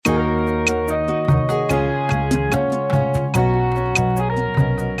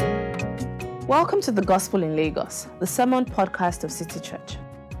Welcome to the Gospel in Lagos, the sermon podcast of City Church.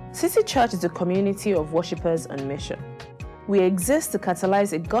 City Church is a community of worshippers on mission. We exist to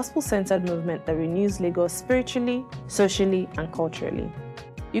catalyze a gospel-centered movement that renews Lagos spiritually, socially, and culturally.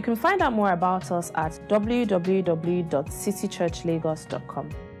 You can find out more about us at www.citychurchlagos.com.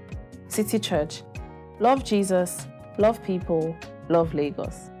 City Church. Love Jesus, love people, love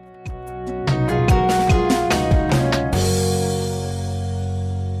Lagos.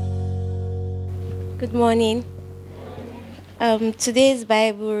 Good morning. Today's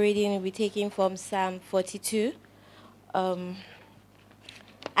Bible reading will be taken from Psalm 42. At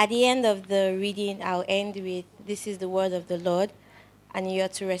the end of the reading, I'll end with, "This is the word of the Lord," and you are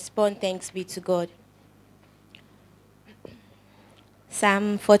to respond, "Thanks be to God."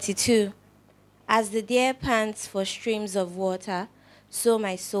 Psalm 42. As the deer pants for streams of water, so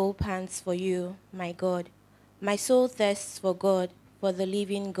my soul pants for you, my God. My soul thirsts for God, for the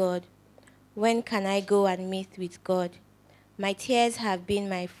living God. When can I go and meet with God? My tears have been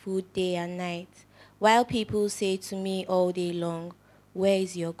my food day and night, while people say to me all day long, "Where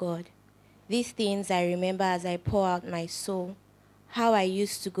is your God?" These things I remember as I pour out my soul, how I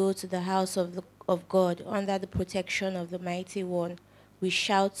used to go to the house of God under the protection of the Mighty One, with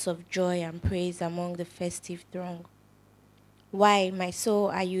shouts of joy and praise among the festive throng. Why, my soul,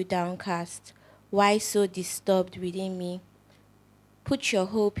 are you downcast? Why so disturbed within me? Put your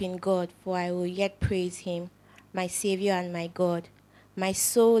hope in God, for I will yet praise him, my Savior and my God. My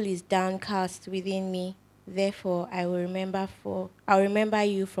soul is downcast within me, therefore I'll remember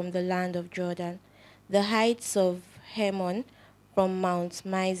you from the land of Jordan, the heights of Hermon, from Mount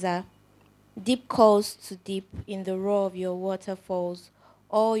Mizar. Deep calls to deep in the roar of your waterfalls.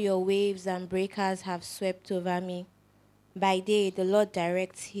 All your waves and breakers have swept over me. By day the Lord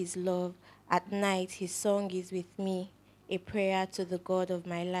directs his love, at night his song is with me, a prayer to the God of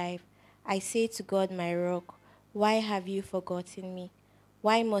my life. I say to God, my rock, why have you forgotten me?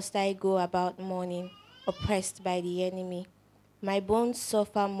 Why must I go about mourning, oppressed by the enemy? My bones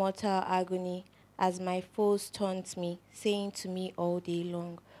suffer mortal agony as my foes taunt me, saying to me all day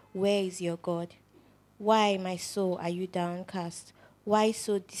long, "Where is your God?" Why, my soul, are you downcast? Why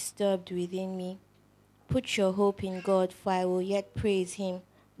so disturbed within me? Put your hope in God, for I will yet praise him,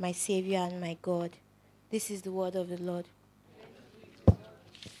 my Savior and my God. This is the word of the Lord.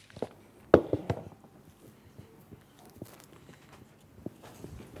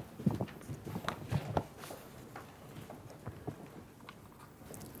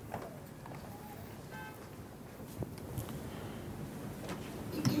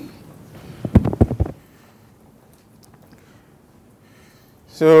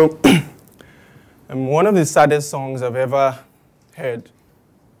 So, one of the saddest songs I've ever heard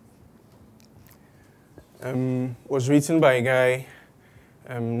was written by a guy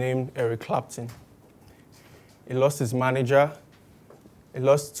named Eric Clapton. He lost his manager, he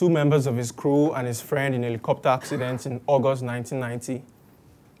lost two members of his crew and his friend in a helicopter accident in August 1990.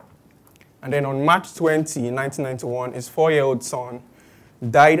 And then on March 20, 1991, his 4-year-old son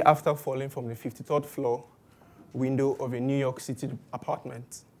died after falling from the 53rd floor window of a New York City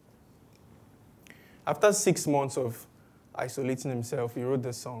apartment. After 6 months of isolating himself, he wrote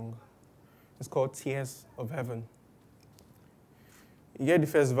this song. It's called Tears of Heaven. You get the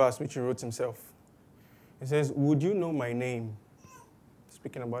first verse, which he wrote himself. It says, "Would you know my name?"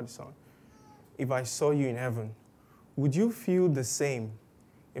 Speaking about the song. "If I saw you in heaven, would you feel the same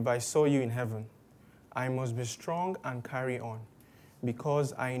if I saw you in heaven? I must be strong and carry on,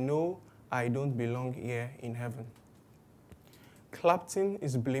 because I know I don't belong here in heaven." Clapton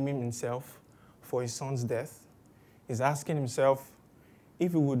is blaming himself for his son's death. He's asking himself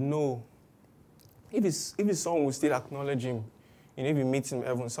if he would know, if his son would still acknowledge him, and if he meets him in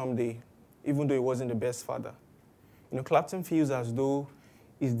heaven someday, even though he wasn't the best father. Clapton feels as though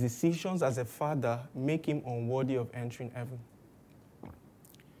his decisions as a father make him unworthy of entering heaven.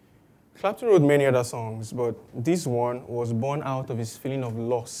 Clapton wrote many other songs, but this one was born out of his feeling of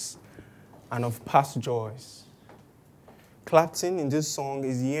loss and of past joys. Clapton in this song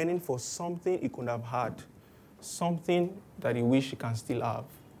is yearning for something he could have had, something that he wished he can still have.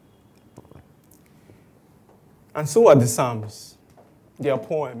 And so are the Psalms. They are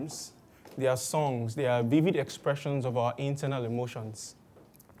poems, they are songs, they are vivid expressions of our internal emotions.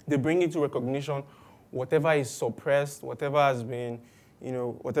 They bring into recognition whatever is suppressed, whatever has been,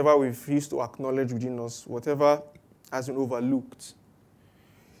 whatever we refuse to acknowledge within us, whatever has been overlooked.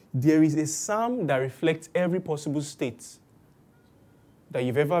 There is a psalm that reflects every possible state that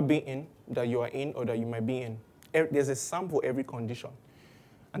you've ever been in, that you are in, or that you might be in. There's a psalm for every condition.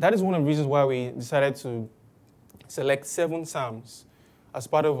 And that is one of the reasons why we decided to select 7 psalms as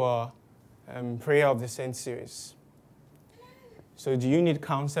part of our Prayer of the Saints series. So do you need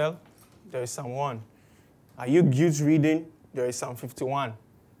counsel? There is Psalm 1. Are you guilt reading? There is Psalm 51.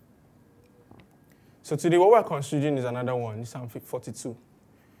 So today what we're considering is another one, Psalm 42.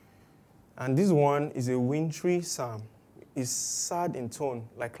 And this one is a wintry psalm. It's sad in tone,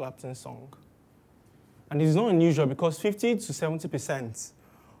 like Clapton's song. And it's not unusual because 50 to 70%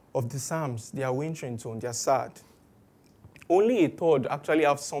 of the psalms, they are wintry in tone, they are sad. Only a third actually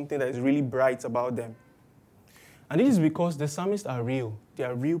have something that is really bright about them. And this is because the psalmists are real. They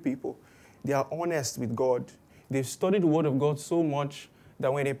are real people. They are honest with God. They've studied the Word of God so much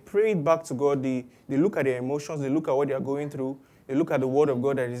that when they pray it back to God, they look at their emotions, they look at what they are going through, they look at the Word of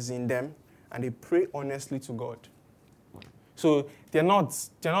God that is in them, and they pray honestly to God. So they're not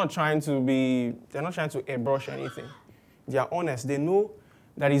trying to airbrush anything. They are honest. They know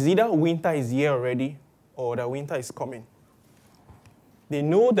that is either winter is here already or that winter is coming. They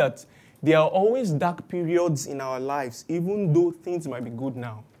know that there are always dark periods in our lives, even though things might be good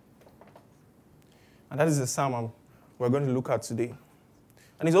now. And that is the psalm we're going to look at today.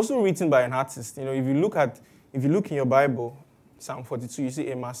 And it's also written by an artist. You know, if you look in your Bible, Psalm 42, you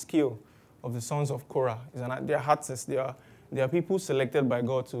see a maskil of the sons of Korah. They are artists. They are people selected by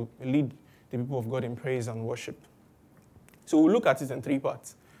God to lead the people of God in praise and worship. So we'll look at it in three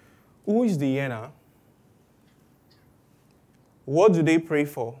parts. Who is the Yearner? What do they pray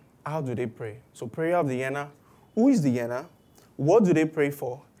for? How do they pray? So prayer of the Yearner. Who is the Yearner? What do they pray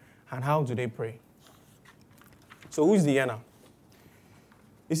for? And how do they pray? So who is the Yearner?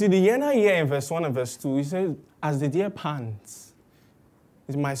 You see, the Yearner here in verse 1 and verse 2, he says, as the deer pants,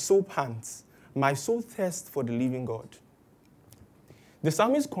 my soul pants, my soul thirsts for the living God. The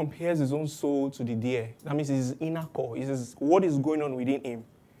psalmist compares his own soul to the deer. That means his inner core. He says, what is going on within him?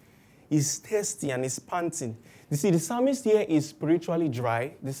 He's thirsty and he's panting. You see, the psalmist here is spiritually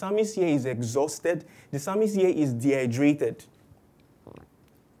dry. The psalmist here is exhausted. The psalmist here is dehydrated.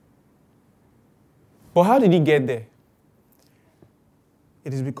 But how did he get there?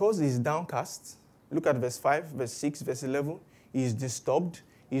 It is because he's downcast. Look at verse 5, verse 6, verse 11. He is disturbed,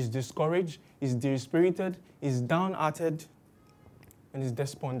 he is discouraged, he is dispirited, he is downhearted, and is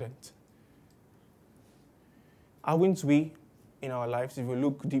despondent. Haven't we, in our lives, if we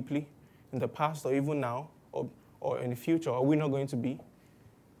look deeply, in the past or even now, or in the future, are we not going to be?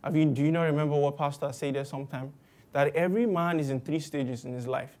 Do you not remember what Pastor said there sometime? That every man is in 3 stages in his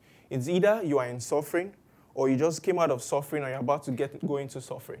life. It's either you are in suffering, or you just came out of suffering, or you're about to go into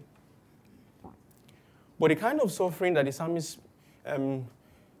suffering. But the kind of suffering that the psalmist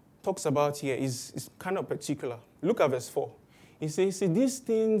talks about here is kind of particular. Look at verse 4. He says, see, these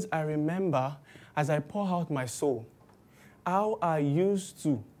things I remember as I pour out my soul, how I used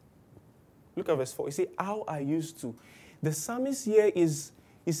to. Look at verse 4. You see, how I used to. The psalmist here is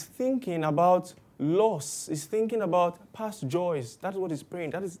thinking about loss. He's thinking about past joys. That's what he's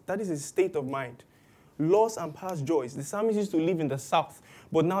praying. That is his state of mind. Loss and past joys. The psalmist used to live in the south,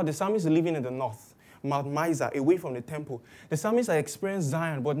 but now the psalmist is living in the north. Mount Mizar, away from the temple. The psalmist had experienced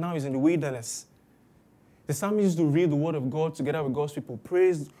Zion, but now he's in the wilderness. The psalmist used to read the word of God together with God's people,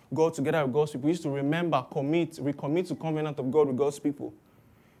 praise God together with God's people. He used to remember, recommit to covenant of God with God's people.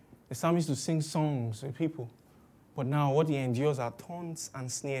 The psalmist used to sing songs with people. But now what he endures are taunts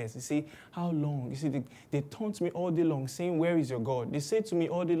and sneers. You see, how long? You see, they taunt me all day long, saying, where is your God? They say to me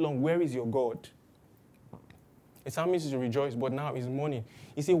all day long, where is your God? The psalmist used to rejoice, but now he's mourning.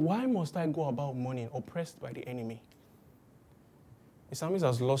 You see, why must I go about mourning, oppressed by the enemy? The psalmist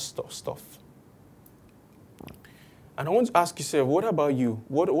has lost stuff. And I want to ask yourself, what about you?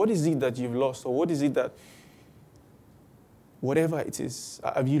 What is it that you've lost? Or what is it that, whatever it is,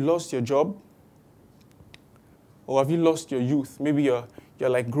 have you lost your job? Or have you lost your youth? Maybe you're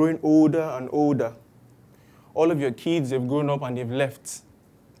like growing older and older. All of your kids have grown up and they've left.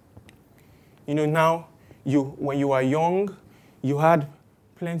 You know, now, when you were young, you had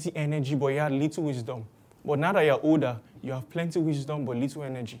plenty energy, but you had little wisdom. But now that you're older, you have plenty wisdom, but little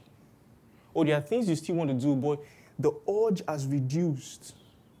energy. Or there are things you still want to do, but the urge has reduced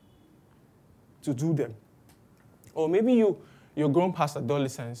to do them. Or maybe you're grown past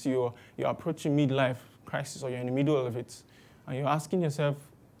adolescence, you're approaching midlife crisis, or you're in the middle of it, and you're asking yourself,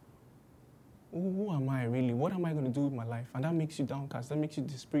 who am I really? What am I going to do with my life? And that makes you downcast, that makes you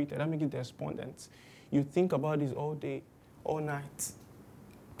dispirited, that makes you despondent. You think about this all day, all night.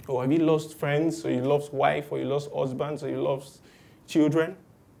 Or have you lost friends, or you lost wife, or you lost husbands, or you lost children?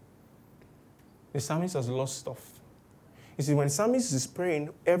 The psalmist has lost stuff. You see, when the psalmist is praying,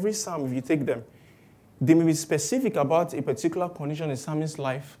 every psalm, if you take them, they may be specific about a particular condition in the psalmist's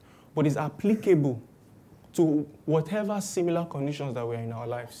life, but it's applicable to whatever similar conditions that were in our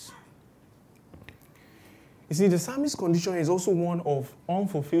lives. You see, the psalmist's condition is also one of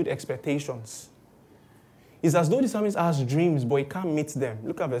unfulfilled expectations. It's as though the psalmist has dreams, but he can't meet them.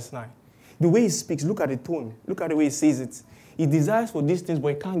 Look at verse 9. The way he speaks, look at the tone. Look at the way he says it. He desires for these things, but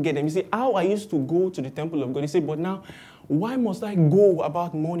he can't get them. You see, how I used to go to the temple of God. He said, but now, why must I go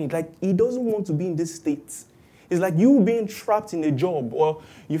about morning? Like, he doesn't want to be in this state. It's like you being trapped in a job, or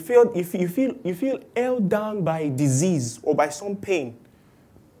you feel held down by disease or by some pain.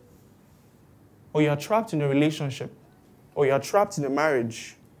 Or you're trapped in a relationship, or you're trapped in a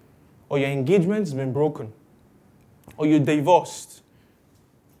marriage, or your engagement has been broken, or you're divorced.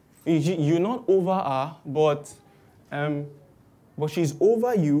 You're not over her, but she's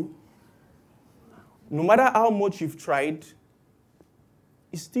over you. No matter how much you've tried,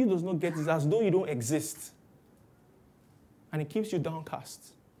 it still does not get it. It's as though you don't exist. And it keeps you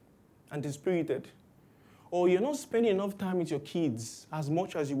downcast and dispirited. Or you're not spending enough time with your kids as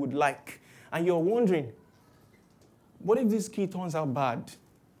much as you would like. And you're wondering, what if this kid turns out bad?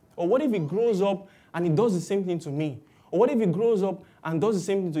 Or what if he grows up and he does the same thing to me? Or what if he grows up and does the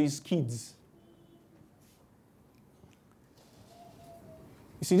same thing to his kids?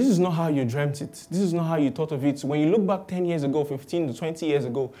 You see, this is not how you dreamt it. This is not how you thought of it. When you look back 10 years ago, 15 to 20 years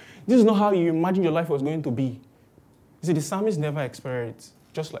ago, this is not how you imagined your life was going to be. You see, the psalmist never experienced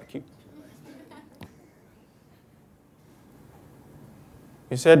it, just like you.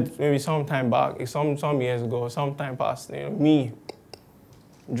 He said maybe some time back, some years ago, some time past, me,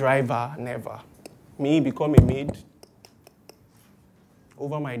 driver, never. Me, become a maid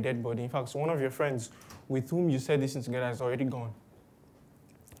over my dead body. In fact, so one of your friends with whom you said this thing together is already gone.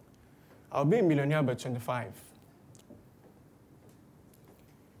 I'll be a millionaire by 25.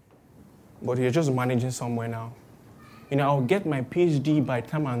 But you're just managing somewhere now. I'll get my PhD by the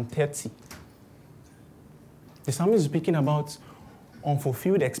time I'm 30. The psalmist is speaking about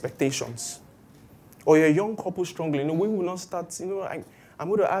unfulfilled expectations. Or you're a young couple struggling. We will not start, I'm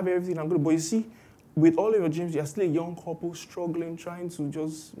going to have everything. But you see, with all of your dreams, you're still a young couple struggling, trying to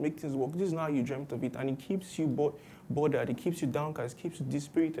just make things work. This is not how you dreamt of it. And it keeps you bothered. It keeps you downcast. It keeps you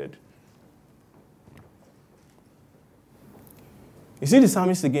dispirited. You see the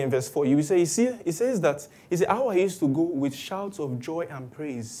psalmist again, verse 4. You will say, it says that, how I used to go with shouts of joy and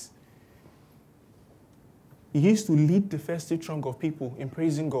praise. He used to lead the festive trunk of people in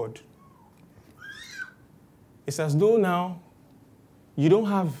praising God. It's as though now you don't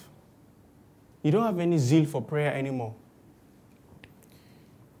have any zeal for prayer anymore.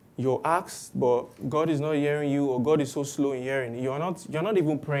 You're asked, but God is not hearing you, or God is so slow in hearing. You're not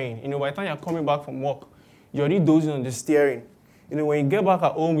even praying. By the time you're coming back from work, you're already dozing on the steering. When you get back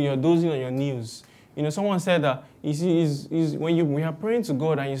at home, you're dozing on your knees. Someone said that when you are praying to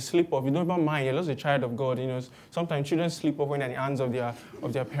God and you sleep off, you don't even mind. You're just a child of God. Sometimes children sleep off when they're in the hands of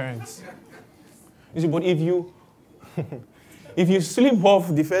their parents. You see, but if you sleep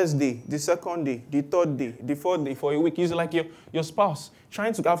off the first day, the second day, the third day, the fourth day for a week, it's like your spouse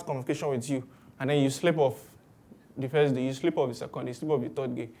trying to have communication with you, and then you sleep off the first day, you sleep off the second day, you sleep off the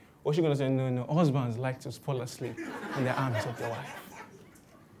third day. What's she going to say? No, husbands like to fall asleep in the arms of their wife.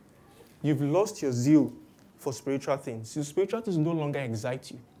 You've lost your zeal for spiritual things. Your spiritual things no longer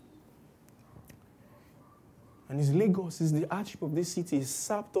excite you. And it's Lagos, is the hardship of this city, is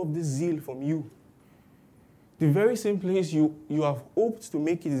sapped off this zeal from you. The very same place you have hoped to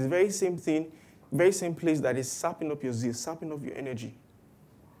make it is the very same thing, very same place that is sapping up your zeal, sapping up your energy.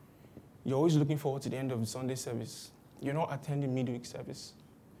 You're always looking forward to the end of the Sunday service. You're not attending midweek service.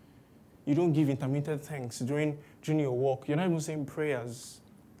 You don't give intermittent thanks during your walk. You're not even saying prayers.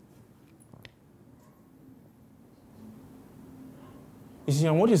 You see,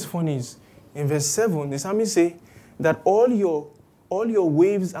 and what is funny is, in verse 7, the psalmist say that all your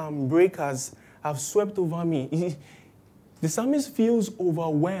waves and breakers have swept over me. The psalmist feels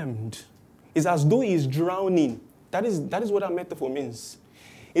overwhelmed. It's as though he's drowning. That is what that metaphor means.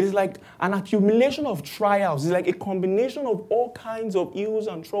 It is like an accumulation of trials. It's like a combination of all kinds of ills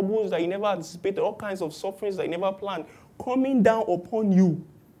and troubles that you never anticipated, all kinds of sufferings that you never planned, coming down upon you.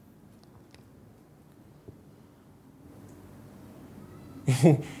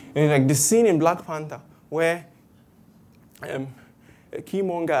 It's like the scene in Black Panther where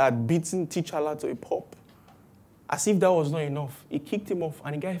Killmonger had beaten T'Challa to a pulp. As if that was not enough, he kicked him off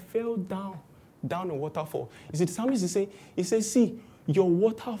and the guy fell down a waterfall. You see, the psalmist he says, see, your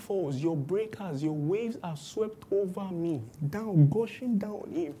waterfalls, your breakers, your waves have swept over me, down, gushing down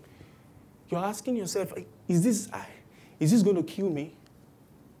on him. You're asking yourself, is this going to kill me?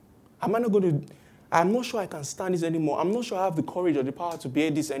 I'm not sure I can stand this anymore. I'm not sure I have the courage or the power to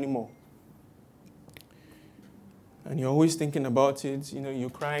bear this anymore. And you're always thinking about it. You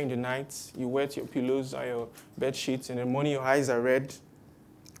cry in the night. You wet your pillows or your bed sheets. And in the morning, your eyes are red.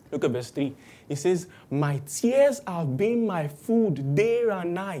 Look at verse 3. It says, my tears have been my food day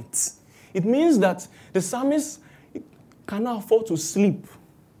and night. It means that the psalmist cannot afford to sleep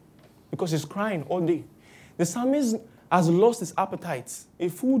because he's crying all day. The psalmist has lost his appetite.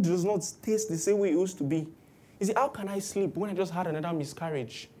 If food does not taste the same way it used to be, he said, how can I sleep when I just had another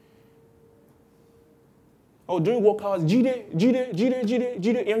miscarriage? Or during work hours, Jide, and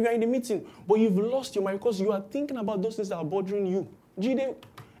you're in the meeting, but you've lost your mind because you are thinking about those things that are bothering you. Jide,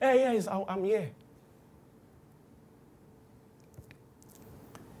 yes, I'm here.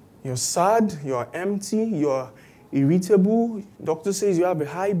 You're sad, you're empty, you're irritable. Doctor says you have a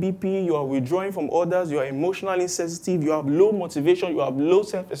high BP, you are withdrawing from others, you are emotionally insensitive, you have low motivation, you have low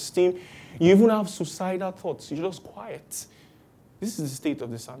self-esteem, you even have suicidal thoughts. You're just quiet. This is the state of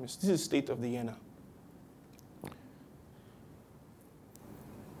the psalmist. This is the state of the Yearner.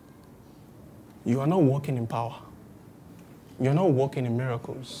 You are not walking in power. You're not walking in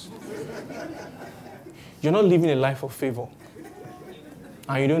miracles. You're not living a life of favor.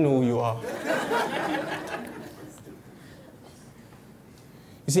 And you don't know who you are.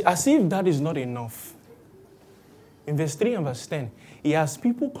 You see, as if that is not enough. In verse 3 and verse 10, he has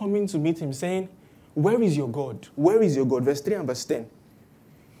people coming to meet him saying, where is your God? Where is your God? Verse 3 and verse 10.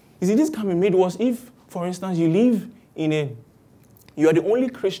 You see, this can be made worse if, for instance, you are the only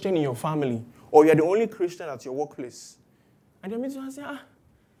Christian in your family, or you are the only Christian at your workplace. And they're meeting you and say,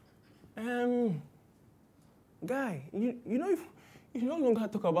 guy, you no longer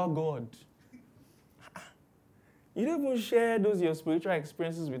talk about God. You don't even share those your spiritual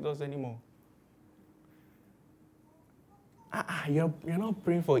experiences with us anymore. You're not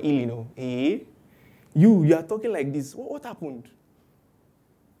praying for healing, eh? You are talking like this. What happened?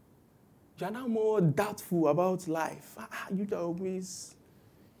 You are now more doubtful about life. You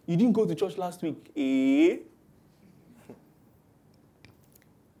didn't go to church last week, eh?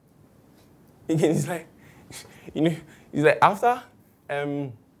 Again, it's like after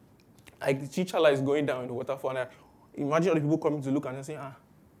like the Chichala is going down in the waterfall, and imagine all the people coming to look and saying,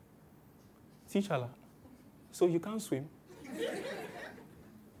 Chichala, so you can't swim?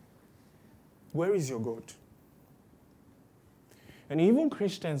 Where is your God? And even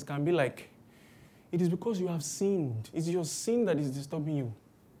Christians can be like, it is because you have sinned. It's your sin that is disturbing you.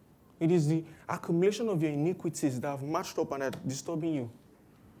 It is the accumulation of your iniquities that have matched up and are disturbing you.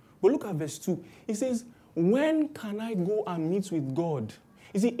 But look at verse 2. It says, when can I go and meet with God?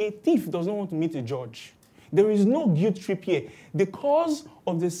 You see, a thief does not want to meet a judge. There is no guilt trip here. The cause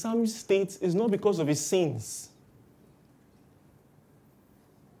of the psalmist state is not because of his sins.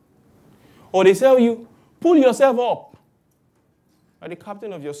 Or they tell you, pull yourself up. Are the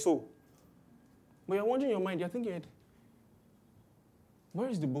captain of your soul. But you're wondering in your mind, you're thinking, where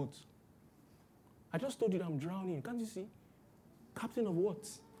is the boat? I just told you that I'm drowning. Can't you see? Captain of what?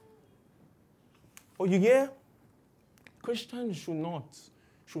 Or you hear, Christians should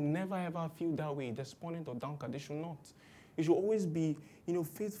never ever feel that way, despondent or downcast. They should not. You should always be,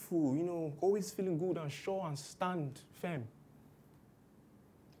 faithful, always feeling good and sure and stand firm.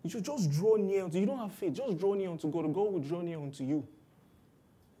 You should just draw near unto. You don't have faith. Just draw near unto God. God will draw near unto you.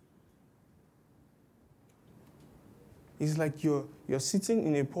 It's like you're sitting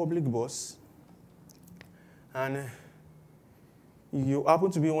in a public bus, and you happen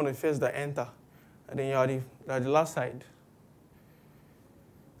to be one of the first that enter, and then you're at the last side.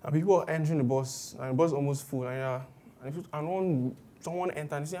 And people are entering the bus, and the bus is almost full, and someone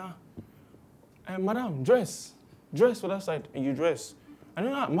enters and say, madam, dress for that side, and you dress. And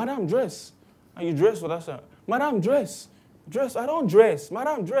then, madam, dress, and you dress for that side. Madam, dress, I don't dress.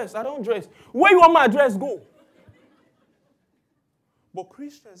 Madam, dress, I don't dress. Where you want my dress, go. But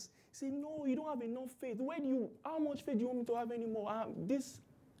Christians say, no, you don't have enough faith. How much faith do you want me to have anymore? This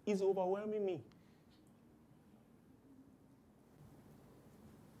is overwhelming me.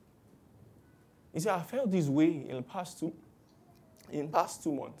 You see, I felt this way in the past 2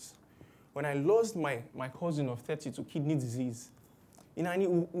 months when I lost my cousin of 30 to kidney disease. And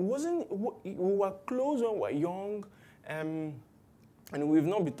we were close when we were young, and we've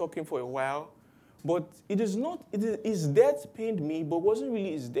not been talking for a while. But his death pained me, but it wasn't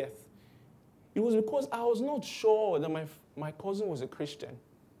really his death. It was because I was not sure that my cousin was a Christian.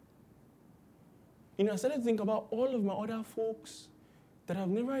 I started to think about all of my other folks that have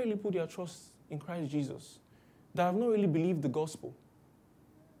never really put their trust in Christ Jesus, that have not really believed the gospel.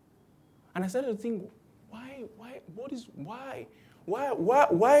 And I started to think, why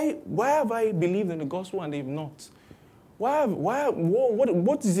have I believed in the gospel and they've not?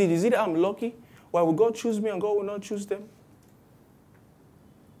 What is it? Is it I'm lucky? Why will God choose me and God will not choose them?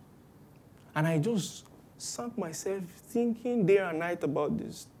 And I just sunk myself thinking day and night about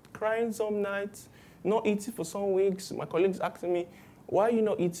this, crying some nights, not eating for some weeks. My colleagues asking me, why are you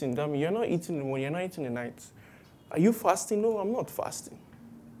not eating? Dami, you're not eating in the morning, you're not eating in the night. Are you fasting? No, I'm not fasting.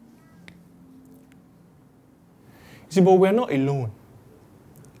 You see, but we're not alone.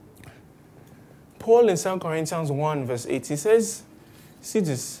 Paul in 2 Corinthians 1 verse 8, he says, see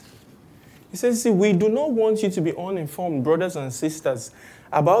this. He says, see, we do not want you to be uninformed, brothers and sisters,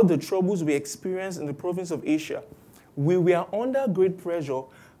 about the troubles we experienced in the province of Asia. We were under great pressure,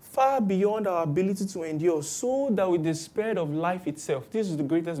 far beyond our ability to endure, so that we despaired of life itself. This is the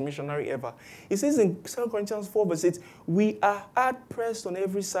greatest missionary ever. He says in 2 Corinthians 4 verse 8, we are hard pressed on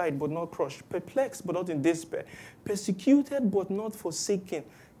every side, but not crushed, perplexed, but not in despair, persecuted, but not forsaken,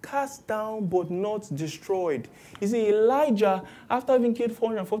 cast down, but not destroyed. You see, Elijah, after having killed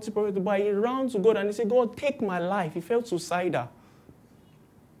 440 prophets, he ran to God and he said, God, take my life. He felt suicidal.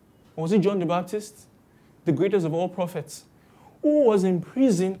 Or was it John the Baptist, the greatest of all prophets, who was in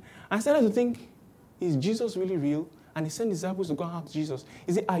prison and started to think, is Jesus really real? And he sent disciples to go and ask Jesus.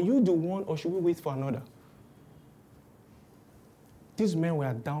 He said, are you the one or should we wait for another? These men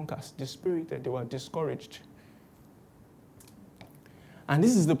were downcast, dispirited, they were discouraged. And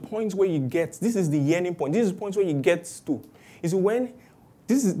this is the point where you get, this is the yearning point. This is the point where you get to. Is when,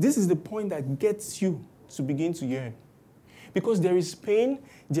 this is the point that gets you to begin to yearn. Because there is pain,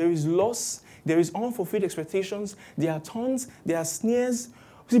 there is loss, there is unfulfilled expectations, there are taunts, there are sneers.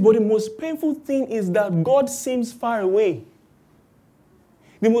 See, but the most painful thing is that God seems far away.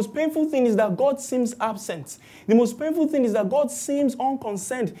 The most painful thing is that God seems absent. The most painful thing is that God seems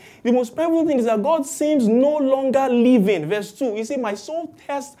unconcerned. The most painful thing is that God seems no longer living. Verse 2, you see, my soul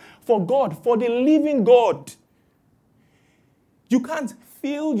thirsts for God, for the living God. You can't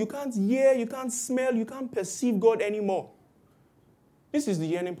feel, you can't hear, you can't smell, you can't perceive God anymore. This is the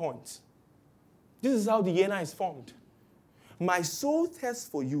yearning point. This is how the yearner is formed. My soul thirsts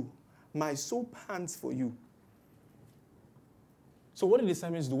for you. My soul pants for you. So what did the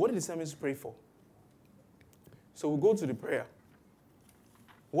psalmist do? What did the psalmist pray for? So we'll go to the prayer.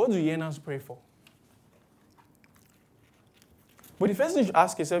 What do yearners pray for? But the first thing you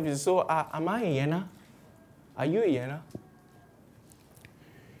ask yourself is, so am I a yearner? Are you a yearner?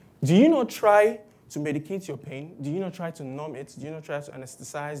 Do you not try to medicate your pain? Do you not try to numb it? Do you not try to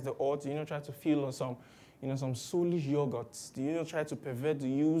anesthetize the heart? Do you not try to feel on some soulish yogurts? Do you not try to pervert the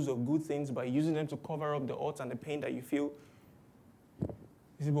use of good things by using them to cover up the hurt and the pain that you feel?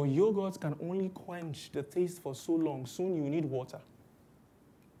 You see, but yogurts can only quench the taste for so long. Soon you need water.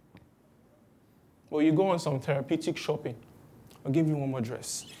 Or you go on some therapeutic shopping. I'll give you one more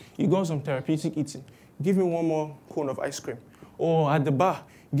dress. You go on some therapeutic eating. Give me one more cone of ice cream. Or at the bar,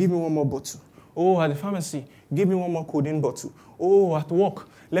 give me one more bottle. Or at the pharmacy, give me one more codeine bottle. Oh, at work,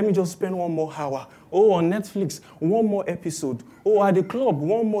 let me just spend one more hour. Oh, on Netflix, one more episode. Oh, at the club,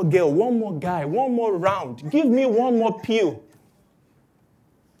 one more girl, one more guy, one more round. Give me one more pill.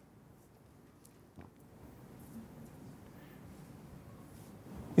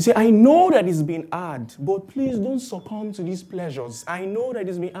 You see, I know that it's been hard, but please don't succumb to these pleasures. I know that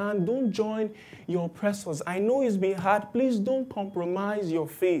it's been hard. Don't join your oppressors. I know it's been hard. Please don't compromise your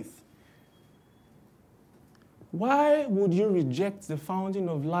faith. Why would you reject the fountain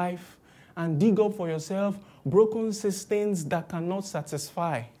of life and dig up for yourself broken cisterns that cannot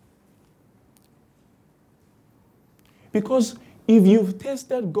satisfy? Because if you've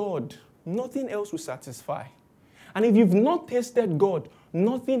tasted God, nothing else will satisfy. And if you've not tasted God,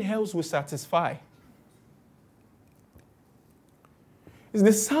 nothing else will satisfy.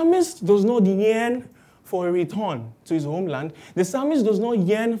 The psalmist does not yearn for a return to his homeland. The psalmist does not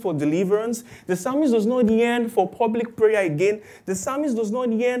yearn for deliverance. The psalmist does not yearn for public prayer again. The psalmist does not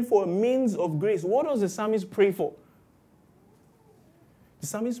yearn for a means of grace. What does the psalmist pray for? The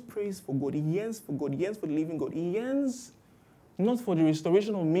psalmist prays for God. He yearns for God. He yearns for the living God. He yearns not for the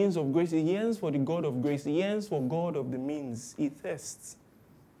restoration of means of grace. He yearns for the God of grace. He yearns for God of the means. He thirsts.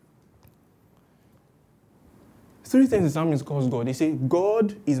 Three things the psalmist calls God. He says,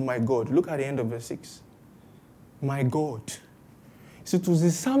 God is my God. Look at the end of verse 6. My God. So to the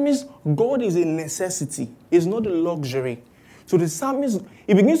psalmist, God is a necessity. It's not a luxury. So the psalmist,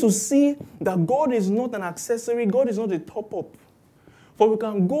 he begins to see that God is not an accessory. God is not a top-up. For we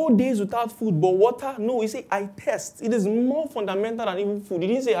can go days without food, but water, no. He said, I thirst. It is more fundamental than even food. He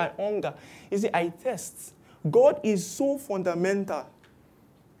didn't say I hunger. He said, I thirst. God is so fundamental.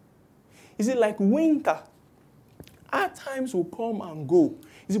 He said, like winter, hard times will come and go.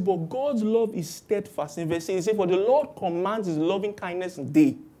 He said, but God's love is steadfast. In verse 8, he said, for the Lord commands his loving kindness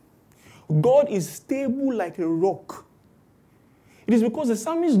day. God is stable like a rock. It is because the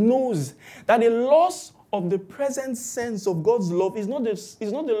psalmist knows that the loss of the present sense of God's love is not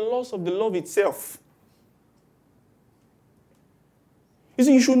the loss of the love itself. You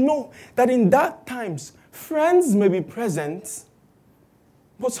see, you should know that in that times, friends may be present,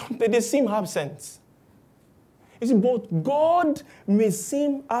 but sometimes they seem absent. You see, but God may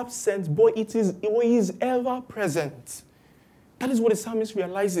seem absent, but He is ever present. That is what the psalmist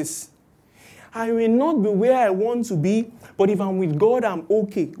realizes. I may not be where I want to be, but if I'm with God, I'm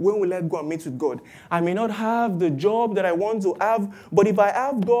okay. When will I go and meet with God? I may not have the job that I want to have, but if I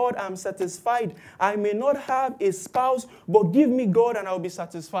have God, I'm satisfied. I may not have a spouse, but give me God and I'll be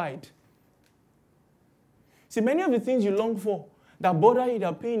satisfied. See, many of the things you long for that bother you,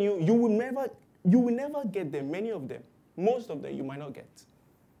 that pain you, you will never get them. Many of them. Most of them you might not get.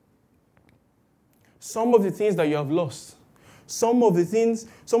 Some of the things that you have lost, some of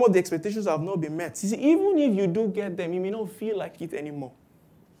the expectations have not been met. You see, even if you do get them, you may not feel like it anymore.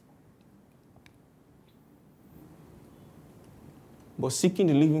 But seeking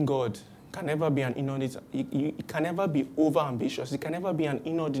the living God can never be an inordinate. It can never be over-ambitious. It can never be an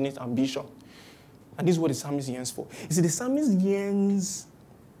inordinate ambition. And this is what the psalmist yearns for. You see, the psalmist yearns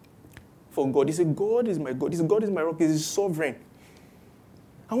for God. He said, God is my God. He said, God is my rock. He is sovereign.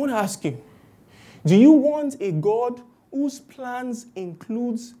 I want to ask you, do you want a God whose plans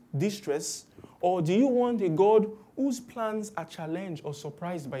includes distress, or do you want a God whose plans are challenged or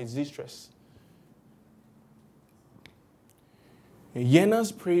surprised by his distress?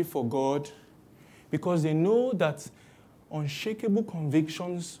 Yearners pray for God because they know that unshakable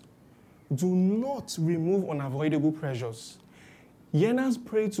convictions do not remove unavoidable pressures. Yearners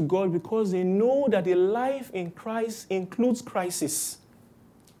pray to God because they know that a life in Christ includes crisis.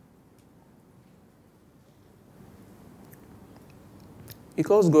 He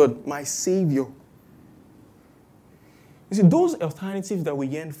calls God my Savior. You see, those alternatives that we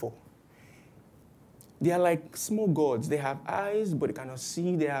yearn for, they are like small gods. They have eyes, but they cannot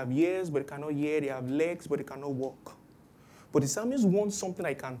see. They have ears, but they cannot hear. They have legs, but they cannot walk. But the psalmist wants something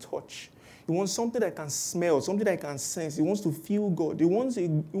I can touch. He wants something that I can smell, something that I can sense. He wants to feel God. He wants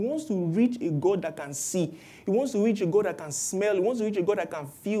to reach a God that can see. He wants to reach a God that can smell. He wants to reach a God that can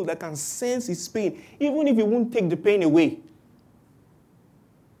feel, that can sense his pain, even if he won't take the pain away.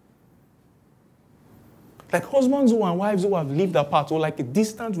 Like husbands and wives who have lived apart, or like a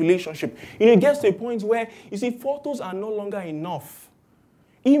distant relationship. It gets to a point where, you see, photos are no longer enough.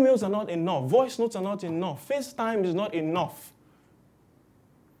 Emails are not enough. Voice notes are not enough. FaceTime is not enough.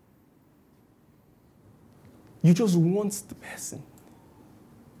 You just want the person.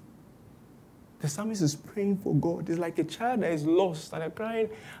 The psalmist is praying for God. It's like a child that is lost and they're crying,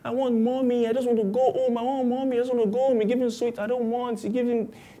 I want mommy, I just want to go home. I want mommy, I just want to go home. You give him sweet, I don't want. You give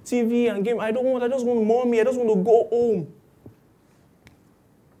him TV and game, I don't want. I just want mommy, I just want to go home.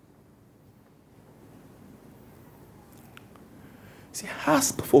 See,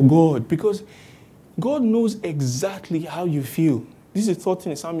 ask for God because God knows exactly how you feel. This is the third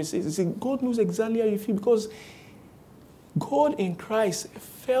thing the psalmist says. God knows exactly how you feel because God in Christ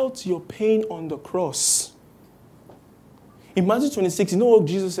felt your pain on the cross. In Matthew 26, you know what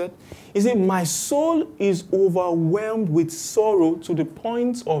Jesus said? He said, my soul is overwhelmed with sorrow to the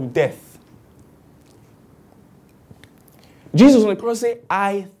point of death. Jesus on the cross said,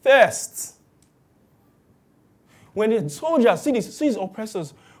 I thirst. When the soldiers, see his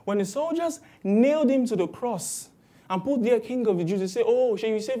oppressors, when the soldiers nailed him to the cross and put there King of the Jews, they say, oh, shall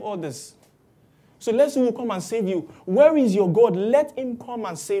you save others? So let's see who will come and save you. Where is your God? Let him come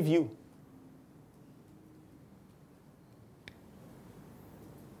and save you.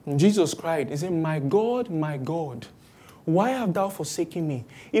 And Jesus cried. He said, my God, why have thou forsaken me?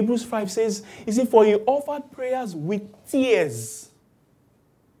 Hebrews 5 says, he said, for he offered prayers with tears.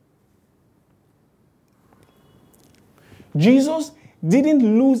 Jesus didn't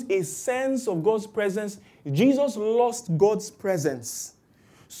lose a sense of God's presence. Jesus lost God's presence.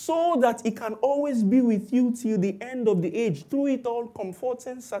 So that he can always be with you till the end of the age. Through it all,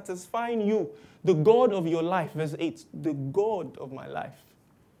 comforting, satisfying you. The God of your life. Verse 8. The God of my life.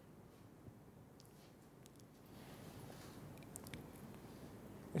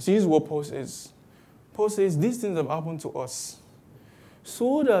 You see, this is what Paul says. Paul says, these things have happened to us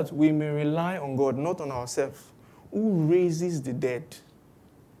so that we may rely on God, not on ourselves, who raises the dead.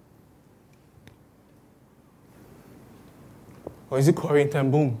 Or is it Corrie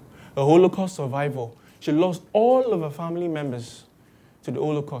ten Boom, a Holocaust survivor? She lost all of her family members to the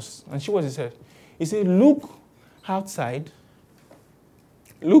Holocaust. And what he said? He said, look outside,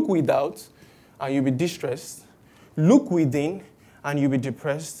 look without, and you'll be distressed. Look within, and you'll be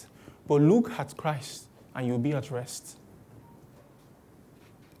depressed. But look at Christ and you'll be at rest.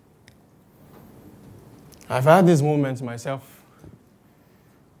 I've had these moments myself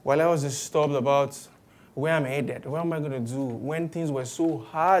while I was disturbed about where I'm headed, what am I going to do, when things were so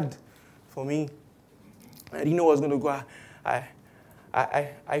hard for me. I didn't know what was going to go.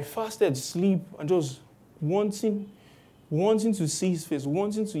 I fasted, sleep, and just wanting to see his face,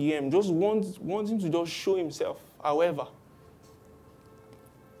 wanting to hear him, wanting to just show himself. However,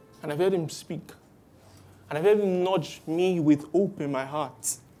 and I've heard him speak, and I've heard him nudge me with hope in my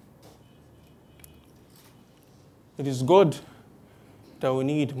heart. It is God that we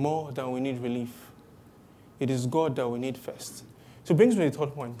need more than we need relief. It is God that we need first. So it brings me to the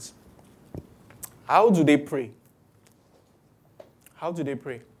third point. How do they pray? How do they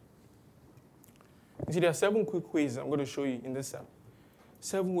pray? You see, there are 7 quick ways I'm going to show you in this psalm.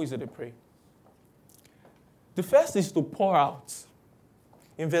 7 ways that they pray. The first is to pour out.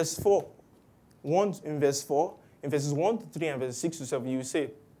 In verse 4, in verses 1 to 3 and verses 6 to 7, you say,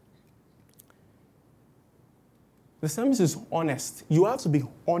 the psalmist is honest. You have to be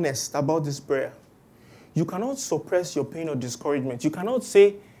honest about this prayer. You cannot suppress your pain or discouragement. You cannot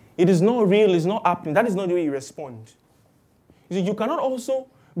say, it is not real, it's not happening. That is not the way you respond. You see, you cannot also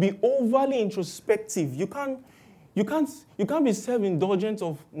be overly introspective. You can't be self-indulgent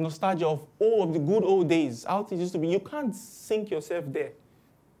of nostalgia of all of the good old days, how things used to be. You can't sink yourself there.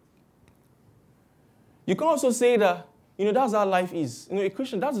 You can also say that, that's how life is. A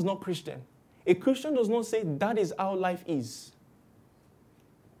Christian, that is not Christian. A Christian does not say that is how life is.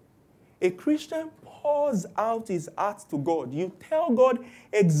 A Christian pours out his heart to God. You tell God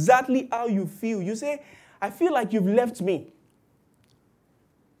exactly how you feel. You say, I feel like you've left me.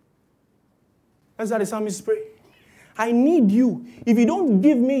 That's how the psalmist pray. I need you. If you don't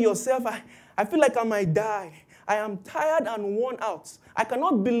give me yourself, I feel like I might die. I am tired and worn out. I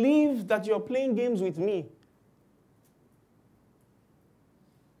cannot believe that you're playing games with me.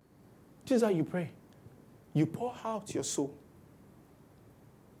 This is how you pray. You pour out your soul.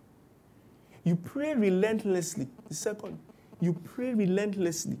 You pray relentlessly. The second, you pray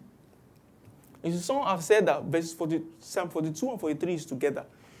relentlessly. And some have said that Psalm 42 and 43 is together.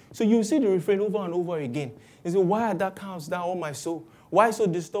 So you see the refrain over and over again. You say, why that counts down all my soul? Why so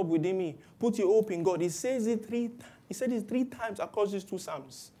disturbed within me? Put your hope in God. He says it 3 times. He said it 3 times across these 2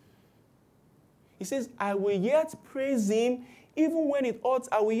 Psalms. He says, I will yet praise him even when it hurts.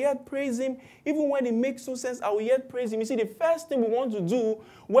 I will yet praise him even when it makes no sense. I will yet praise him. You see, the first thing we want to do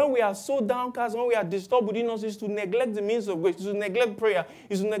when we are so downcast, when we are disturbed within us, is to neglect the means of grace, is to neglect prayer,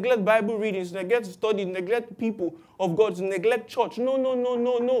 is to neglect Bible reading, is to neglect study, neglect people of God, to neglect church.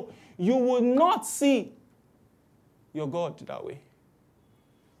 No. You will not see your God that way.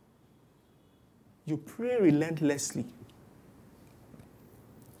 You pray relentlessly.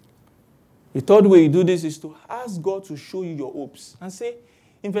 The third way you do this is to ask God to show you your hopes. And say,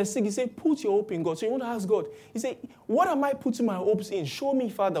 in verse 6, he said, put your hope in God. So you want to ask God. He said, what am I putting my hopes in? Show me,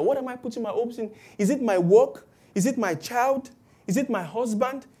 Father. What am I putting my hopes in? Is it my work? Is it my child? Is it my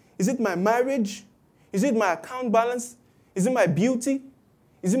husband? Is it my marriage? Is it my account balance? Is it my beauty?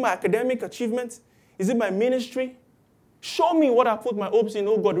 Is it my academic achievement? Is it my ministry? Show me what I put my hopes in,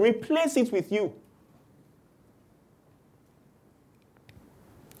 oh God. Replace it with you.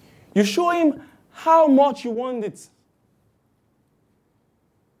 You show him how much you want it.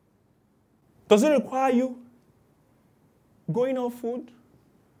 Does it require you going off food?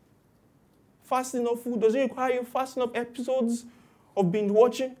 Fasting off food? Does it require you fasting off episodes of binge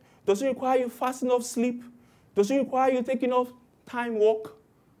watching? Does it require you fasting off sleep? Does it require you taking off time walk?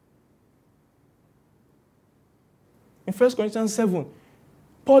 In 1 Corinthians 7,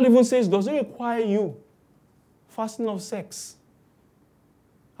 Paul even says, does it require you fasting off sex?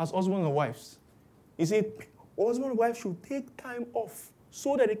 As husbands and wives. He said, husband and wife should take time off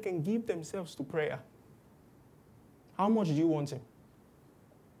so that they can give themselves to prayer. How much do you want him?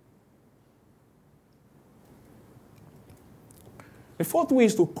 The fourth way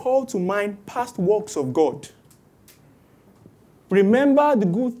is to call to mind past works of God. Remember the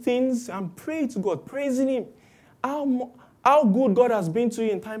good things and pray to God, praising him. How good God has been to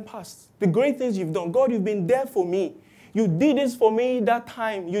you in time past. The great things you've done. God, you've been there for me. You did this for me that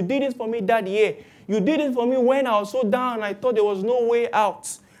time. You did it for me that year. You did it for me when I was so down and I thought there was no way out.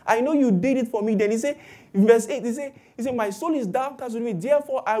 I know you did it for me. Then he said, in verse 8, he said, my soul is downcast with me.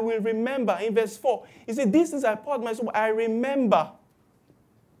 Therefore, I will remember. In verse 4, he said, these things I poured my soul, I remember.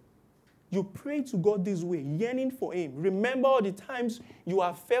 You pray to God this way, yearning for him. Remember all the times you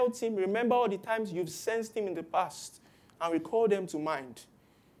have felt him. Remember all the times you've sensed him in the past. And recall them to mind.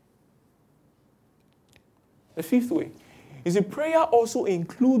 The fifth way, You see, prayer also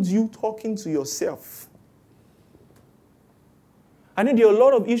includes you talking to yourself. I know there are a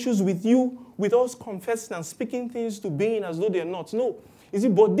lot of issues with you, with us confessing and speaking things to being as though they're not. No. You see,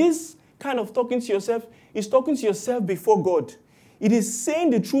 but this kind of talking to yourself is talking to yourself before God. It is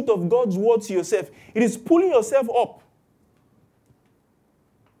saying the truth of God's word to yourself. It is pulling yourself up.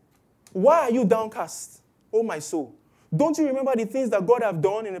 Why are you downcast, oh my soul? Don't you remember the things that God have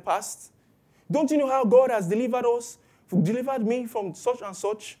done in the past? Don't you know how God has delivered us, delivered me from such and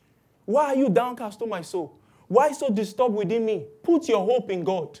such? Why are you downcast, oh my soul? Why so disturbed within me? Put your hope in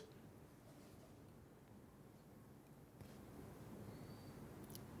God.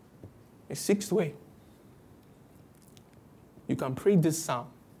 A sixth way. You can pray this psalm.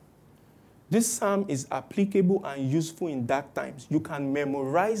 This psalm is applicable and useful in dark times. You can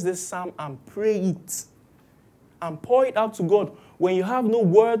memorize this psalm and pray it. And pour it out to God. When you have no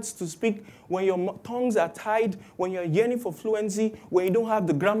words to speak, when your tongues are tied, when you're yearning for fluency, when you don't have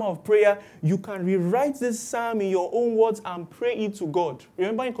the grammar of prayer, you can rewrite this psalm in your own words and pray it to God.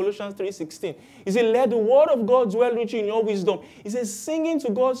 Remember in Colossians 3:16, he said, let the word of God dwell richly in your wisdom. He says, singing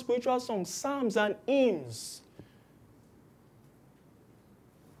to God spiritual songs, psalms, and hymns.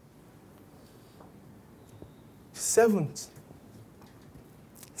 Seventh,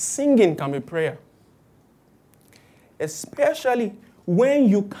 singing can be prayer. Especially when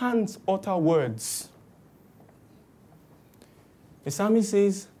you can't utter words. The psalmist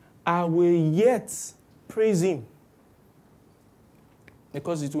says, I will yet praise him.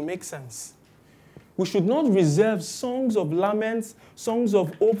 Because it will make sense. We should not reserve songs of laments, songs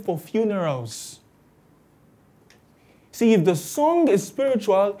of hope for funerals. See, if the song is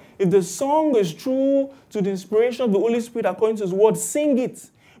spiritual, if the song is true to the inspiration of the Holy Spirit according to his word, sing it.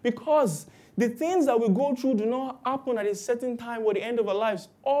 Because the things that we go through do not happen at a certain time or the end of our lives.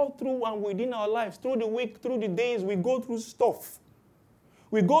 All through and within our lives, through the week, through the days, we go through stuff.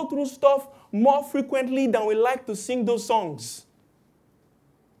 We go through stuff more frequently than we like to sing those songs.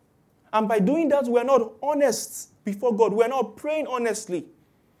 And by doing that, we are not honest before God. We are not praying honestly.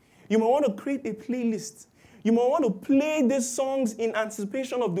 You might want to create a playlist. You might want to play these songs in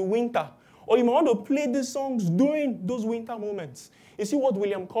anticipation of the winter. Or you might want to play these songs during those winter moments. You see what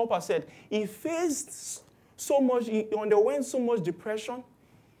William Cowper said? He faced so much, he underwent so much depression.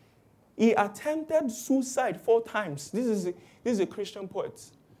 He attempted suicide 4 times. This is a Christian poet.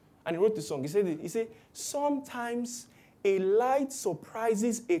 And he wrote the song. He said, sometimes a light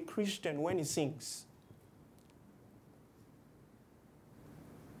surprises a Christian when he sings.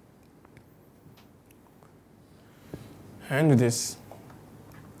 And with this,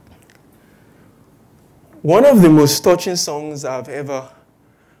 one of the most touching songs by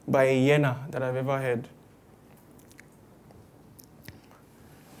a Yearner that I've ever heard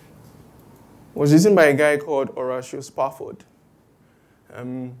was written by a guy called Horatio Spafford.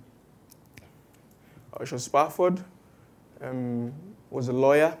 Horatio Spafford was a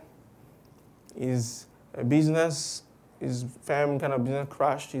lawyer. His business, his firm kind of business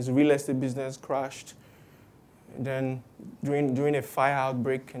crashed. His real estate business crashed. And then during a fire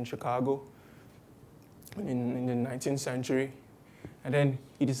outbreak in Chicago, in the 19th century. And then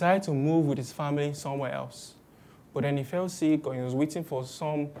he decided to move with his family somewhere else. But then he fell sick, or he was waiting for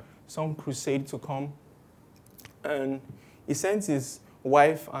some crusade to come. And he sent his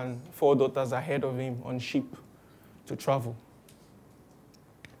wife and 4 daughters ahead of him on ship to travel.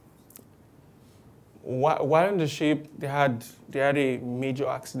 While on the ship, they had a major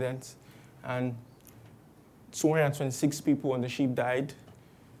accident, and 226 people on the ship died.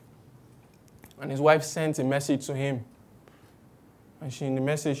 And his wife sent a message to him. And in the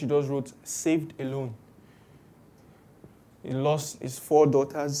message, she just wrote, saved alone. He lost his 4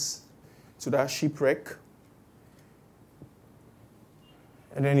 daughters to that shipwreck.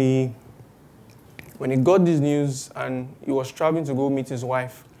 And then when he got this news and he was traveling to go meet his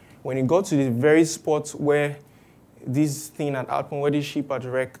wife, when he got to the very spot where this thing had happened, where this ship had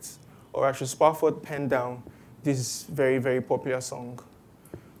wrecked, Horatio Spafford penned down this very, very popular song.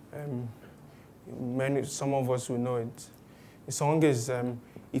 Some of us will know it. The song is,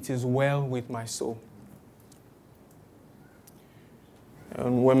 It Is Well With My Soul.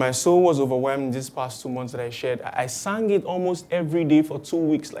 And when my soul was overwhelmed these past 2 months that I shared, I sang it almost every day for 2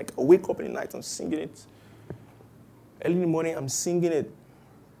 weeks. Like, I wake up in the night, I'm singing it. Early in the morning, I'm singing it.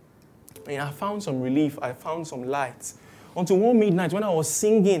 And I found some relief, I found some light. Until one midnight when I was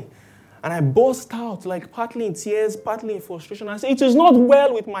singing, and I burst out, like partly in tears, partly in frustration. I said, it is not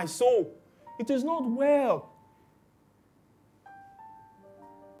well with my soul. It is not well.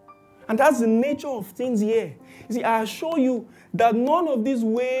 And that's the nature of things here. You see, I assure you that none of these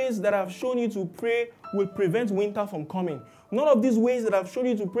ways that I've shown you to pray will prevent winter from coming. None of these ways that I've shown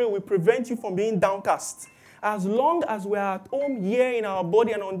you to pray will prevent you from being downcast. As long as we're at home here in our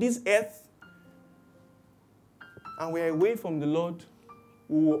body and on this earth, and we're away from the Lord,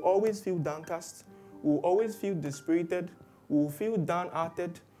 we will always feel downcast. We will always feel dispirited. We will feel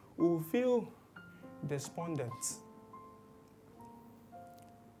downhearted. We will feel despondent.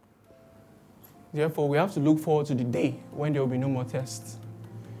 Therefore, we have to look forward to the day when there will be no more tests.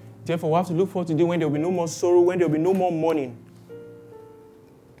 Therefore, we have to look forward to the day when there will be no more sorrow, when there will be no more mourning.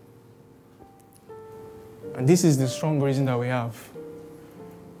 And this is the strong reason that we have.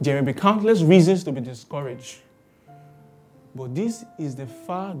 There may be countless reasons to be discouraged. But this is the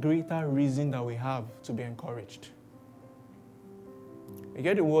far greater reason that we have to be encouraged. You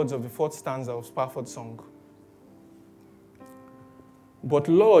get the words of the fourth stanza of Spafford's song. But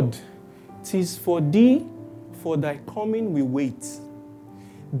Lord, 'tis for thee, for thy coming we wait.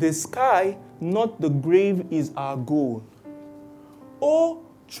 The sky, not the grave, is our goal. O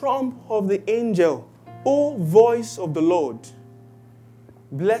trump of the angel, O voice of the Lord,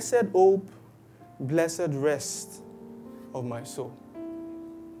 blessed hope, blessed rest of my soul.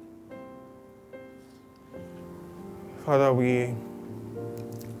 Father, we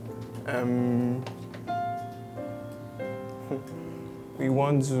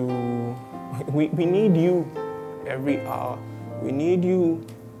want to, we need you every hour. We need you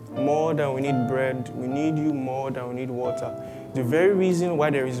more than we need bread. We need you more than we need water. The very reason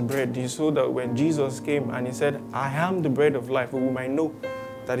why there is bread is so that when Jesus came and he said, I am the bread of life, we might know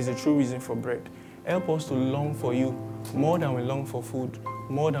that is the true reason for bread. Help us to long for you more than we long for food,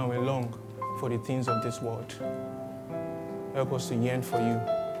 more than we long for the things of this world. Help us to yearn for you,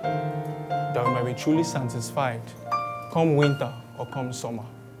 that we might be truly satisfied, come winter or come summer.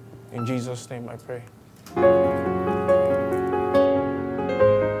 In Jesus' name I pray.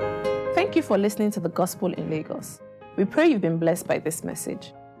 Thank you for listening to the Gospel in Lagos. We pray you've been blessed by this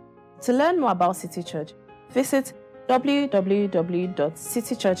message. To learn more about City Church, visit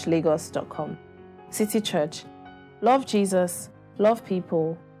www.citychurchlagos.com. City Church. Love Jesus, love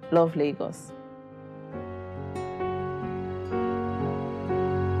people, love Lagos.